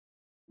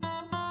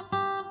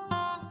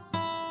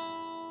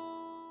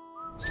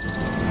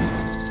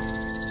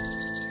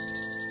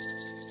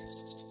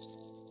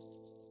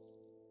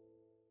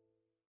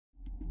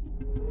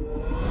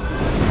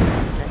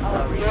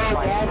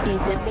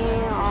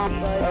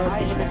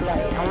not even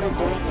like, I wouldn't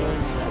blame you. You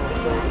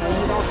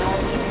don't know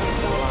me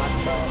a lot,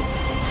 so.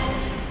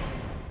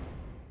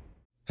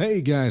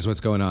 Hey guys,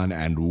 what's going on?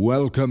 And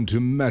welcome to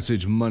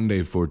Message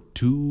Monday for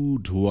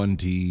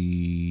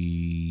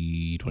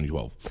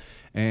 2/20/2012.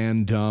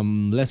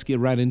 And let's get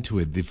right into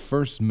it. The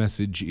first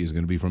message is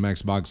going to be from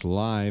Xbox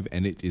Live,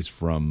 and it is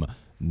from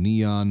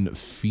Neon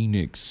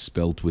Phoenix,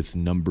 spelt with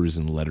numbers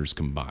and letters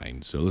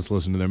combined. So let's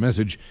listen to their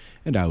message,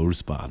 and I will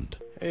respond.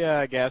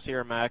 Hey, Gassy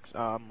or Max,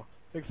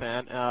 big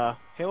fan.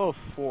 Halo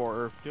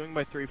 4, doing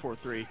by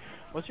 343.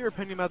 What's your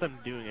opinion about them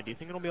doing it? Do you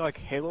think it'll be like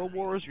Halo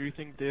Wars, or do you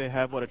think they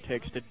have what it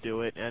takes to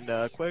do it? And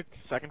quick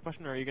second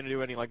question: are you gonna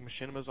do any like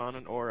machinimas on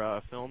it,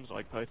 or films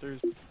like playthroughs?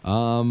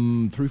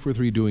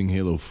 343 doing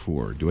Halo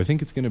 4. Do I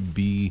think it's gonna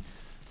be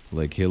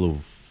like Halo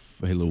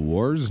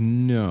Wars?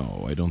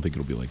 No, I don't think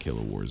it'll be like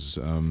Halo Wars.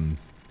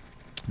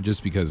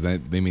 Just because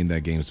they made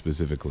that game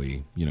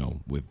specifically, you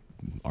know, with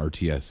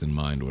RTS in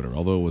mind, or whatever.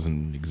 Although it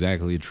wasn't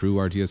exactly a true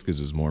RTS because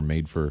it was more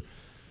made for,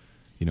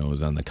 you know, it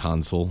was on the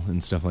console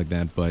and stuff like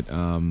that. But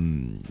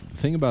the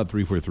thing about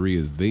 343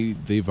 is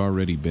they've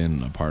already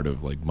been a part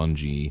of like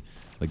Bungie,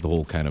 like the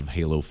whole kind of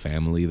Halo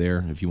family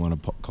there, if you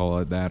want to call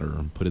it that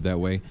or put it that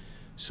way.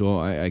 So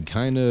I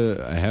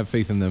have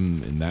faith in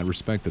them in that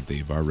respect, that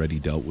they've already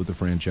dealt with the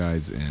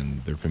franchise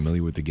and they're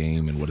familiar with the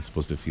game and what it's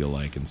supposed to feel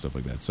like and stuff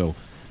like that. So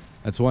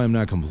that's why I'm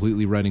not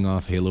completely writing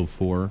off Halo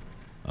 4.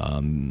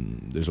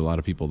 There's a lot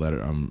of people that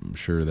I'm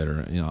sure that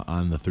are, you know,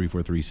 on the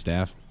 343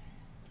 staff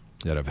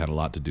that have had a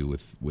lot to do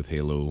with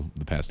Halo,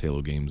 the past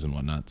Halo games and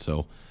whatnot.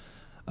 So,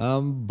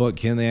 but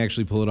can they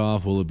actually pull it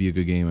off? Will it be a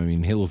good game? I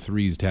mean, Halo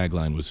 3's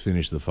tagline was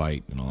 "Finish the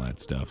fight" and all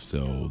that stuff.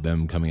 So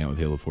them coming out with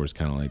Halo 4 is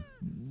kind of like,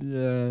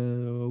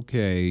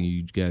 okay,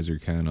 you guys are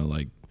kind of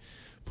like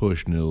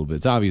pushing it a little bit.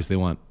 It's obvious they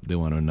want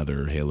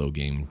another Halo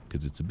game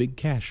because it's a big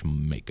cash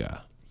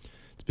maker.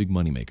 It's a big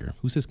money maker.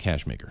 Who says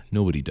cash maker?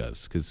 Nobody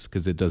does,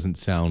 because it doesn't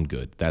sound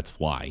good. That's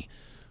why.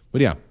 But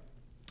yeah,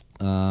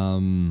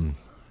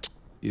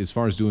 as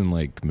far as doing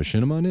like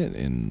machinima on it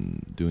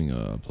and doing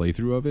a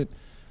playthrough of it,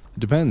 it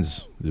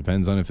depends. It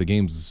depends on if the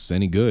game's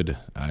any good.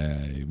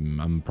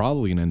 I'm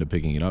probably gonna end up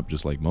picking it up,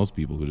 just like most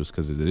people, just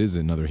because it is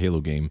another Halo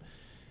game,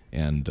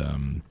 and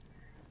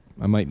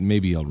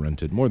maybe I'll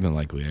rent it. More than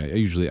likely, I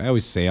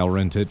always say I'll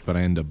rent it, but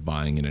I end up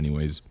buying it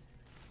anyways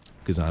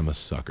because I'm a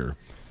sucker.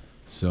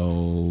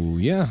 So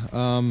yeah,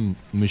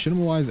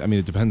 machinima-wise, I mean,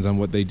 it depends on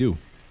what they do.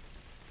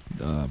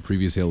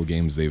 Previous Halo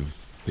games, they've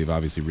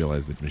obviously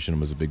realized that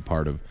machinima is a big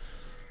part of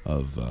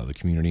the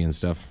community and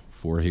stuff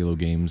for Halo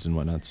games and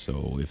whatnot.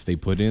 So if they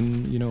put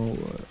in, you know,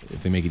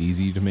 if they make it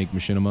easy to make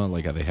machinima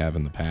like how they have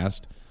in the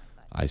past,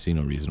 I see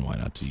no reason why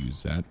not to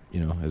use that, you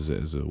know, as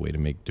a way to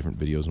make different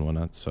videos and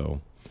whatnot.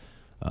 So,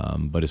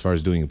 but as far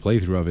as doing a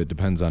playthrough of it,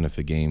 depends on if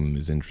the game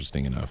is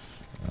interesting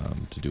enough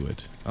to do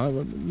it.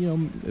 You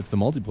know, if the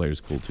multiplayer is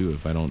cool too.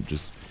 If I don't do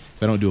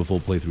a full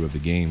playthrough of the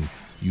game,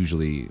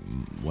 usually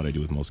what I do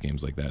with most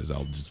games like that is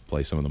I'll just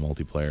play some of the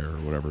multiplayer or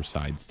whatever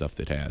side stuff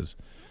that has.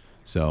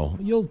 So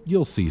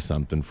you'll see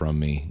something from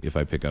me if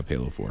I pick up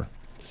Halo 4.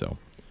 So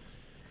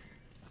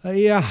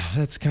yeah,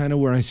 that's kind of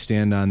where I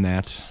stand on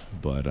that.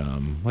 But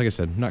like I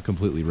said, not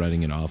completely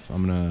writing it off.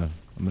 I'm gonna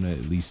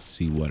at least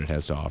see what it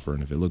has to offer,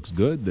 and if it looks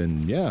good,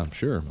 then yeah,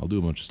 sure, I'll do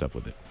a bunch of stuff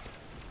with it.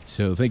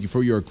 So thank you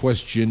for your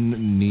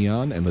question,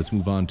 Neon, and let's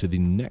move on to the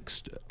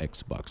next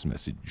Xbox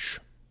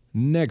message.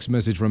 Next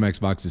message from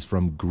Xbox is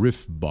from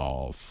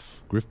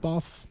Griffboff.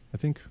 Griffboff? I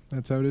think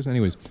that's how it is.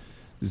 Anyways,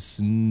 this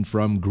is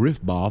from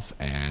Griffboff,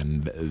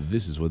 and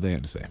this is what they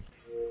had to say.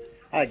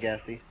 Hi,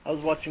 Gassy. I was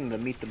watching the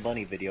Meet the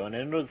Bunny video, and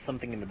I noticed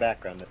something in the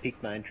background that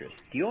piqued my interest.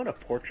 Do you own a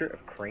portrait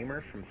of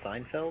Kramer from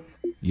Seinfeld?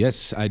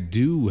 Yes, I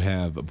do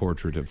have a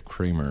portrait of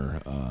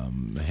Kramer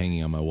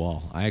hanging on my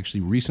wall. I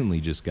actually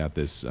recently just got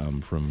this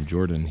from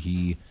Jordan.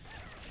 He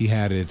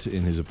had it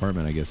in his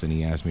apartment, I guess, and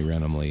he asked me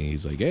randomly,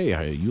 he's like,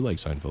 hey, you like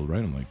Seinfeld,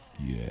 right? I'm like,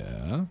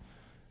 yeah.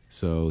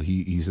 So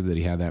he said that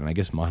he had that, and I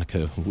guess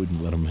Monica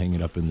wouldn't let him hang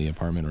it up in the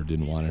apartment, or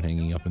didn't want it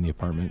hanging up in the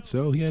apartment,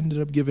 so he ended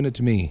up giving it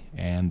to me.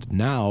 And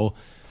now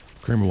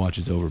Kramer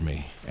watches over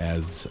me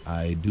as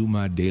I do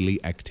my daily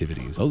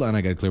activities. Hold on,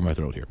 I gotta clear my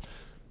throat here.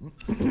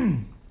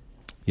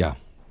 Yeah,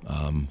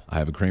 I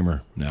have a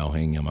Kramer now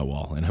hanging on my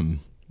wall, and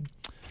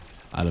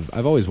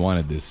I've always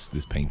wanted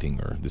this painting,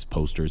 or this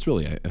poster. It's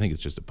really, I think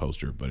it's just a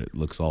poster, but it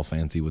looks all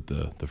fancy with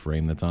the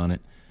frame that's on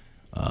it.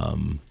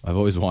 I've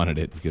always wanted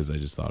it because I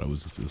just thought it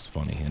was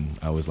funny, and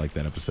I always liked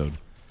that episode.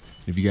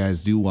 If you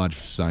guys do watch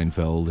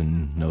Seinfeld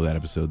and know that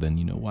episode, then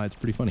you know why it's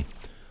pretty funny.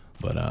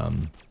 But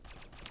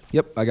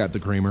yep, I got the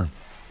Kramer.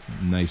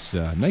 Nice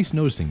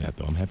noticing that,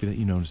 though. I'm happy that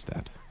you noticed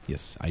that.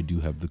 Yes, I do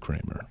have the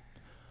Kramer.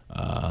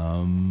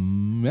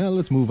 Yeah,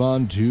 let's move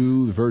on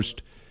to the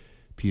first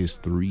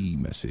PS3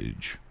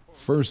 message.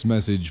 First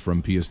message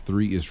from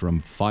PS3 is from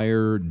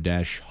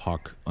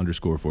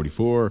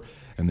fire-hawk_44,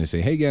 and they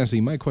say, "Hey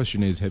Gassy, my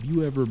question is, have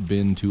you ever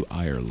been to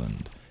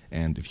Ireland?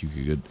 And if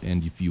you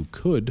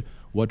could,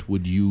 what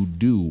would you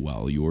do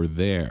while you're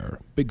there?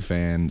 Big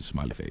fan,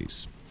 smiley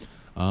face."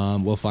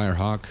 Well,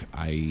 Firehawk,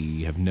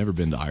 I have never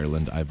been to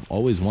Ireland. I've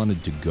always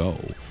wanted to go.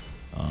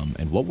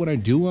 And what would I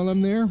do while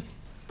I'm there?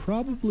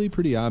 Probably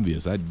pretty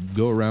obvious. I'd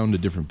go around to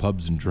different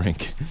pubs and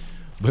drink.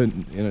 But,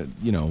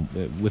 you know,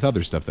 with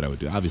other stuff that I would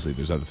do, obviously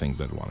there's other things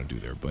I'd want to do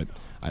there. But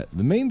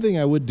the main thing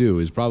I would do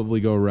is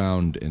probably go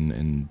around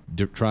and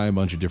try a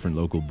bunch of different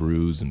local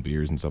brews and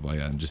beers and stuff like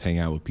that, and just hang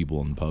out with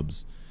people in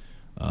pubs.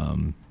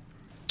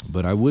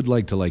 But I would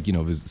like to, like, you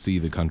know, see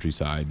the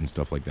countryside and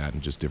stuff like that,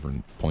 and just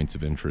different points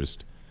of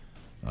interest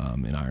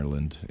in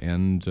Ireland.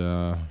 And,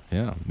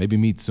 yeah, maybe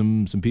meet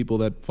some people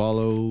that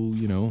follow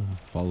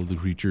the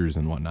creatures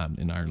and whatnot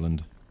in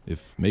Ireland.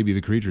 If maybe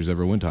the creatures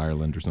ever went to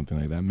Ireland or something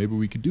like that, maybe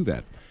we could do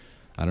that.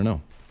 I don't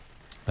know.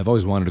 I've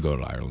always wanted to go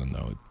to Ireland,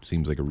 though. It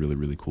seems like a really,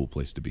 really cool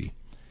place to be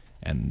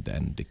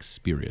and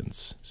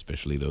experience,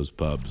 especially those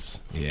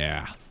pubs.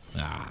 Yeah.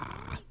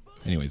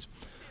 Anyways,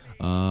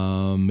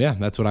 yeah,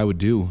 that's what I would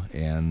do.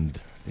 And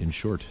in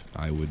short,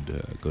 I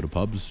would go to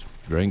pubs,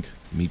 drink,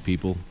 meet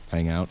people,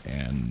 hang out,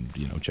 and,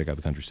 you know, check out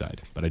the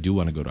countryside. But I do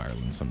want to go to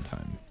Ireland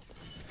sometime.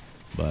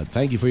 But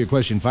thank you for your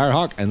question,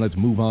 Firehawk, and let's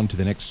move on to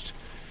the next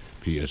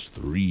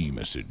PS3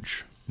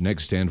 message.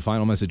 Next and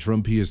final message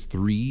from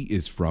PS3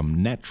 is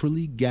from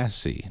Naturally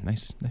Gassy.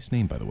 Nice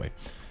name, by the way.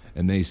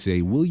 And they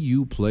say, will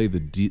you play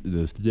and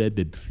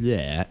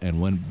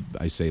when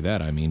I say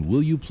that, I mean,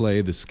 will you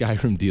play the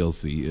Skyrim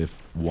DLC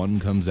if one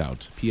comes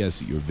out?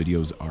 P.S. Your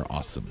videos are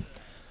awesome.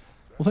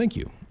 Well, thank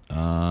you.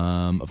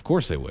 Of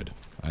course I would.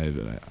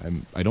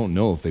 I don't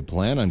know if they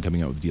plan on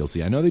coming out with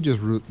DLC. I know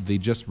they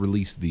just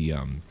released the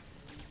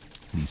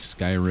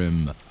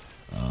Skyrim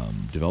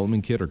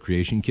development kit or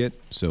creation kit,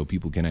 so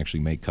people can actually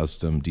make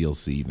custom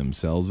DLC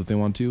themselves if they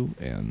want to,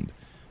 and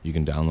you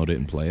can download it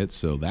and play it,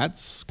 so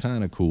that's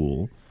kind of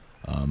cool.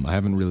 I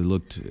haven't really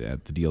looked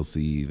at the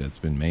DLC that's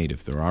been made,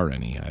 if there are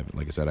any.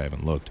 Like I said, I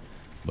haven't looked,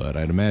 but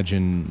I'd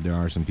imagine there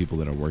are some people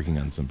that are working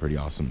on some pretty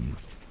awesome,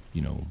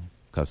 you know,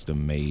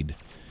 custom-made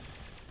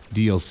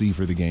DLC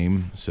for the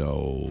game.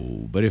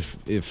 So, but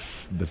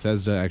if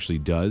Bethesda actually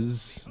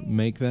does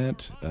make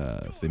that,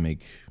 if they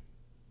make,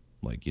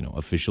 like, you know,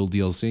 official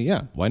DLC,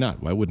 yeah, why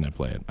not? Why wouldn't I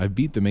play it? I've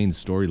beat the main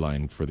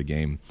storyline for the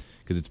game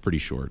because it's pretty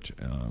short.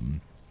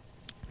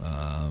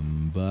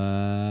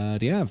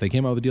 But yeah, if they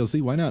came out with a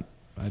DLC, why not?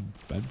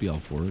 I'd be all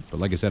for it. But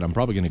like I said, I'm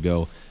probably going to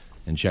go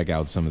and check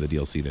out some of the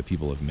DLC that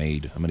people have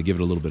made. I'm going to give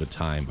it a little bit of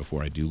time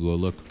before I do go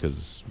look,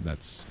 because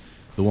that's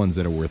the ones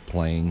that are worth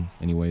playing.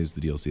 Anyways,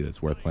 the DLC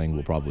that's worth playing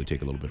will probably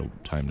take a little bit of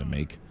time to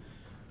make.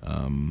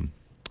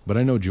 But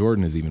I know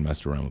Jordan has even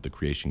messed around with the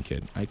creation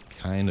kit. I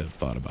kind of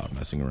thought about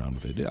messing around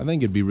with it. I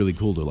think it'd be really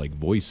cool to, like,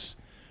 voice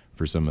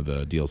for some of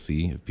the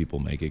DLC if people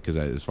make it, because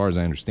as far as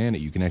I understand it,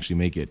 you can actually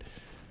make it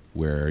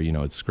where, you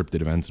know, it's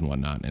scripted events and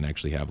whatnot, and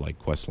actually have, like,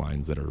 quest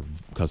lines that are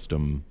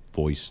custom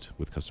voiced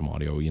with custom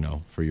audio, you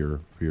know, for your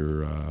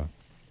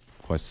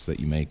quests that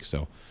you make.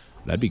 So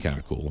that'd be kind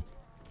of cool.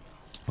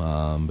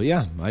 But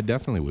yeah, I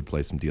definitely would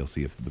play some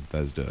DLC if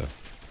Bethesda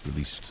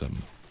released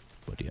some.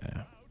 But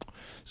yeah,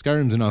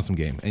 Skyrim's an awesome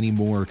game. Any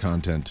more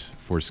content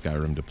for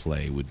Skyrim to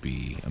play would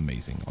be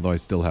amazing. Although I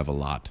still have a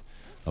lot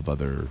of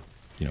other,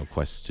 you know,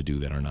 quests to do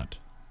that are not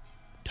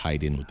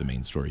tied in with the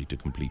main story to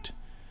complete.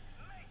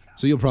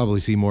 So you'll probably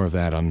see more of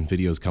that on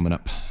videos coming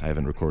up. I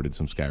haven't recorded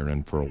some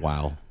Skyrim for a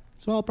while,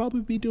 so I'll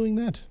probably be doing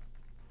that.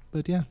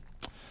 But yeah,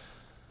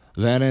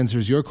 that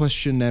answers your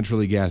question,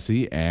 Naturally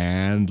Gassy,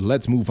 and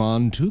let's move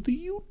on to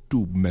the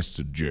YouTube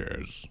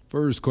messages.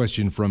 First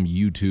question from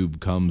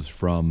YouTube comes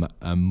from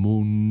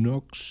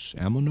Amonox.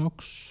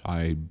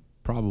 I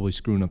probably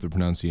screwing up the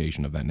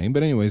pronunciation of that name,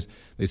 but anyways,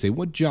 they say,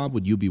 what job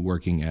would you be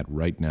working at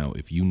right now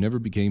if you never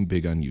became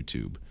big on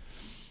YouTube?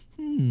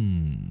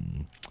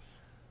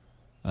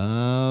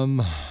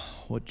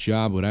 What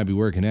job would I be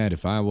working at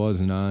if I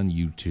wasn't on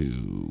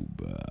YouTube?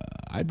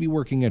 I'd be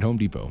working at Home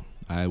Depot.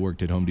 I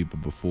worked at Home Depot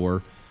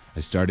before. I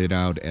started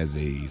out as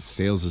a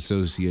sales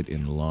associate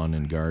in lawn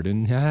and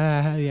garden.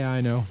 Yeah, I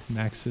know.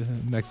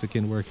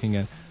 Mexican working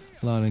at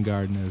lawn and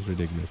garden is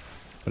ridiculous.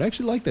 But I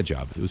actually liked that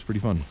job. It was pretty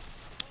fun.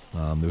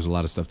 There was a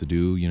lot of stuff to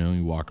do. You know,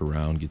 you walk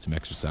around, get some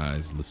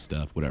exercise, lift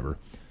stuff, whatever.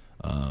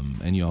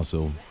 And you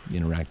also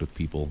interact with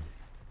people.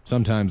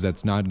 Sometimes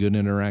that's not good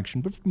interaction,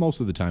 but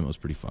most of the time it was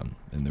pretty fun.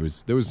 And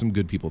there was some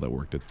good people that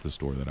worked at the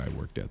store that I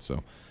worked at,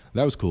 so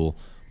that was cool.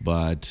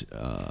 But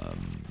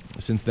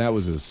since that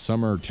was a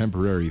summer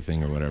temporary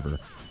thing or whatever,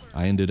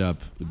 I ended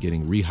up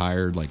getting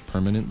rehired, like,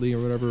 permanently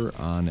or whatever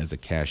on as a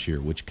cashier,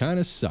 which kind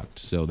of sucked.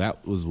 So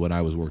that was what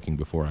I was working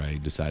before I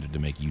decided to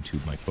make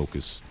YouTube my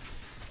focus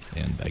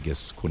and, I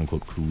guess,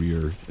 quote-unquote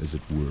career, as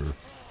it were.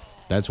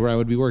 That's where I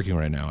would be working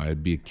right now.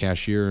 I'd be a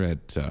cashier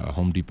at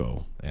Home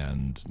Depot.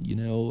 And, you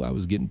know, I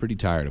was getting pretty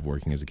tired of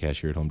working as a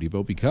cashier at Home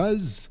Depot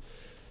because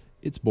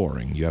it's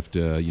boring. You have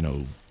to, you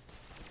know,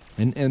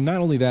 and not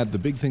only that, the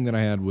big thing that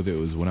I had with it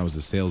was when I was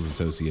a sales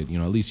associate, you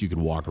know, at least you could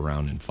walk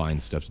around and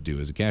find stuff to do.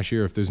 As a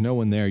cashier, if there's no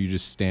one there, you're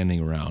just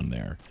standing around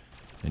there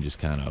and just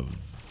kind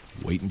of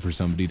waiting for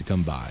somebody to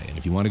come by. And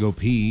if you want to go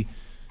pee,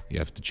 you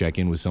have to check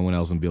in with someone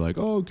else and be like,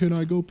 oh, can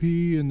I go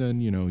pee? And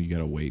then, you know, you got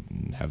to wait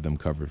and have them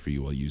cover for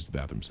you while you use the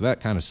bathroom. So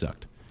that kind of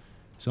sucked.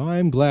 So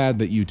I'm glad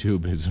that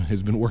YouTube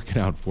has been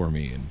working out for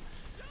me. And,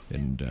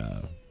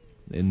 And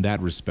in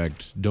that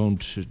respect, don't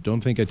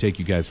think I take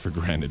you guys for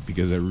granted,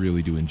 because I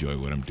really do enjoy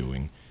what I'm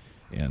doing.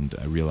 And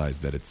I realize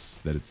that it's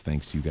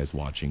thanks to you guys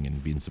watching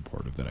and being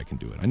supportive that I can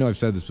do it. I know I've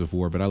said this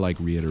before, but I like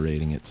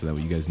reiterating it so that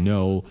way you guys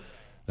know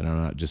that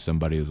I'm not just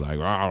somebody who's like,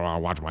 oh,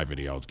 watch my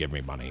videos, give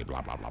me money,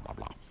 blah, blah, blah, blah,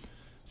 blah.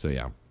 So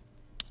yeah,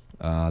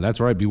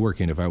 that's where I'd be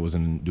working if I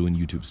wasn't doing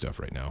YouTube stuff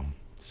right now.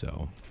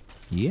 So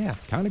yeah,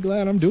 kind of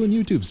glad I'm doing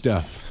YouTube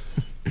stuff.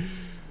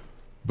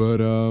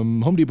 But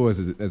Home Depot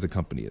as a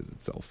company as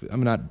itself,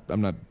 I'm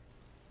not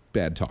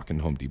bad talking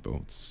Home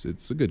Depot.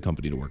 It's a good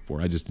company to work for.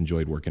 I just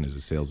enjoyed working as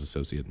a sales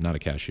associate, not a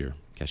cashier.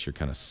 Cashier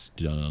kind of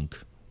stunk.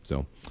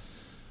 So,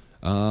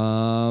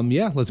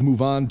 yeah, let's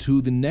move on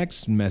to the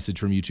next message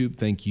from YouTube.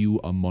 Thank you,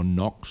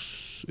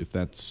 Amonox, if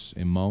that's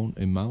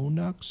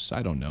Amonox.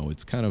 I don't know.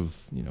 It's kind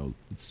of, you know,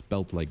 it's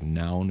spelt like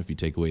noun if you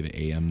take away the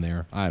AM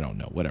there. I don't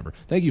know. Whatever.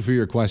 Thank you for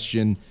your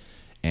question.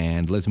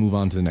 And let's move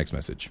on to the next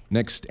message.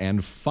 Next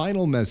and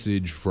final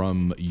message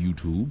from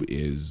YouTube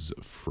is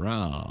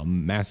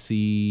from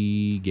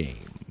Massy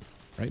Game,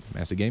 right?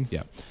 Massy Game,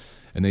 yeah.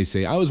 And they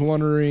say, I was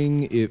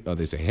wondering if,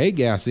 they say, hey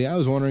Gassy, I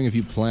was wondering if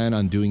you plan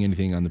on doing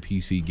anything on the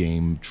PC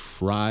game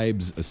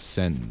Tribes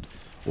Ascend,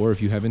 or if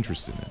you have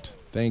interest in it.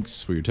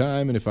 Thanks for your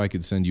time, and if I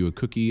could send you a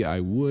cookie, I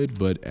would,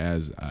 but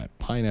as a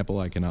pineapple,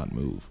 I cannot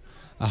move.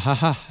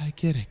 Ahaha, I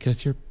get it,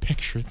 because your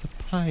picture the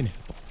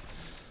pineapple.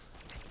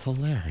 It's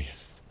hilarious.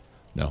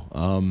 No,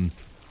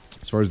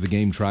 as far as the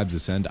game Tribes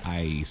Ascend,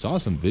 I saw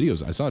some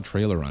videos. I saw a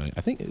trailer on it. I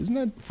think, isn't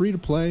that free to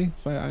play?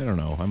 I don't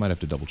know. I might have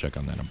to double check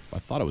on that. I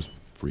thought it was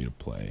free to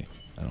play.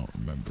 I don't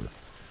remember.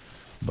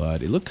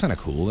 But it looked kind of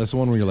cool. That's the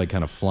one where you're like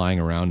kind of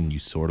flying around and you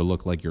sort of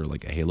look like you're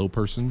like a Halo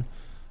person.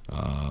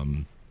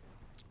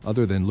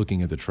 Other than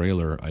looking at the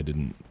trailer, I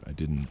didn't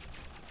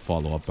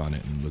follow up on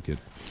it and look at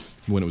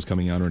when it was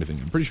coming out or anything.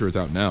 I'm pretty sure it's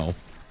out now,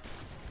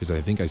 because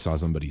I think I saw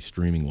somebody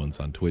streaming once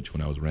on Twitch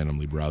when I was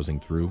randomly browsing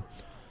through.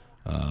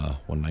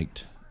 One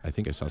night, I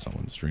think I saw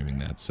someone streaming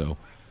that, so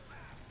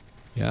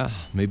yeah,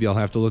 maybe I'll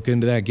have to look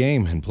into that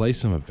game and play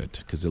some of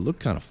it, because it looked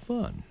kind of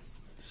fun.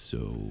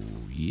 So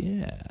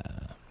yeah,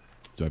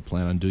 do I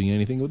plan on doing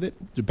anything with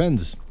it?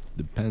 Depends.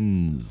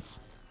 I'm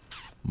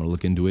gonna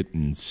look into it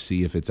and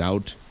see if it's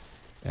out,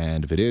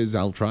 and if it is,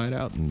 I'll try it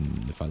out,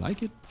 and if I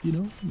like it, you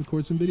know,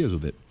 record some videos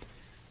with it.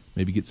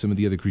 Maybe get some of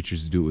the other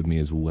creatures to do it with me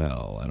as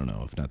well. I don't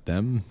know, if not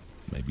them,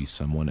 maybe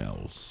someone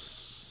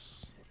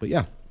else. But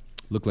yeah,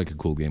 looked like a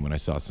cool game when I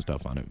saw some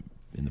stuff on it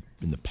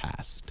in the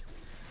past.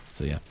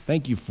 So yeah,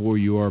 thank you for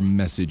your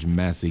message,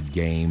 Massy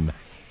Game.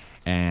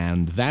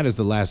 And that is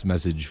the last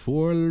message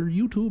for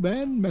YouTube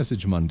and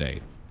Message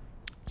Monday.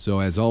 So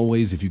as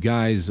always, if you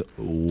guys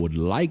would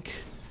like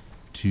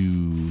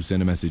to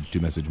send a message to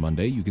Message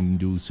Monday, you can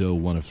do so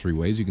one of three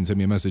ways. You can send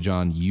me a message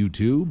on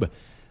YouTube,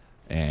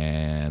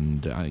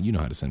 and you know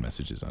how to send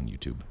messages on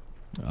YouTube.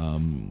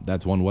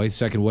 That's one way.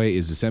 Second way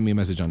is to send me a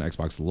message on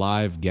Xbox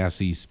Live.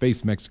 Gassy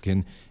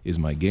Mexican is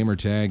my gamer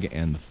tag.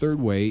 And the third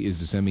way is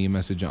to send me a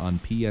message on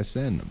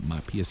PSN. My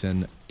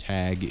PSN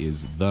tag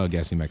is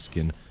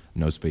TheGassyMexican.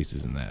 No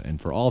spaces in that.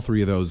 And for all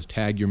three of those,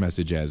 tag your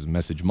message as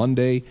Message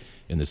Monday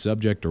in the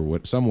subject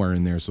or somewhere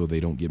in there so they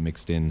don't get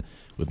mixed in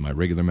with my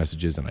regular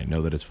messages. And I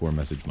know that it's for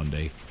Message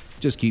Monday.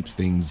 Just keeps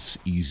things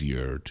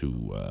easier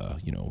to,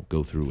 you know,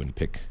 go through and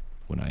pick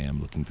when I am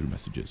looking through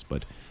messages.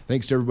 But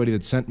thanks to everybody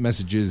that sent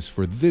messages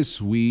for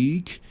this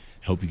week.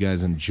 Hope you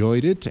guys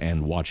enjoyed it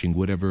and watching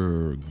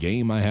whatever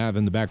game I have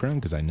in the background,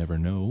 because I never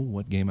know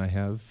what game I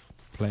have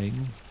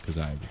playing, because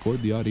I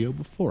record the audio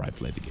before I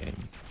play the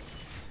game.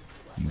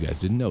 You guys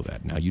didn't know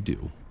that. Now you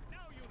do.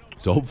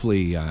 So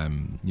hopefully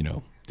I'm, you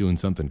know, doing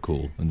something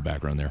cool in the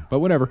background there. But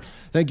whatever.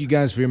 Thank you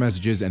guys for your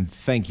messages, and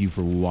thank you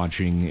for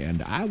watching,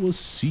 and I will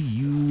see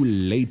you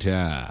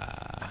later.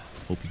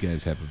 Hope you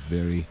guys have a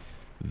very,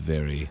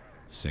 very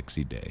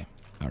sexy day.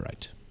 All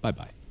right.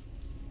 Bye-bye.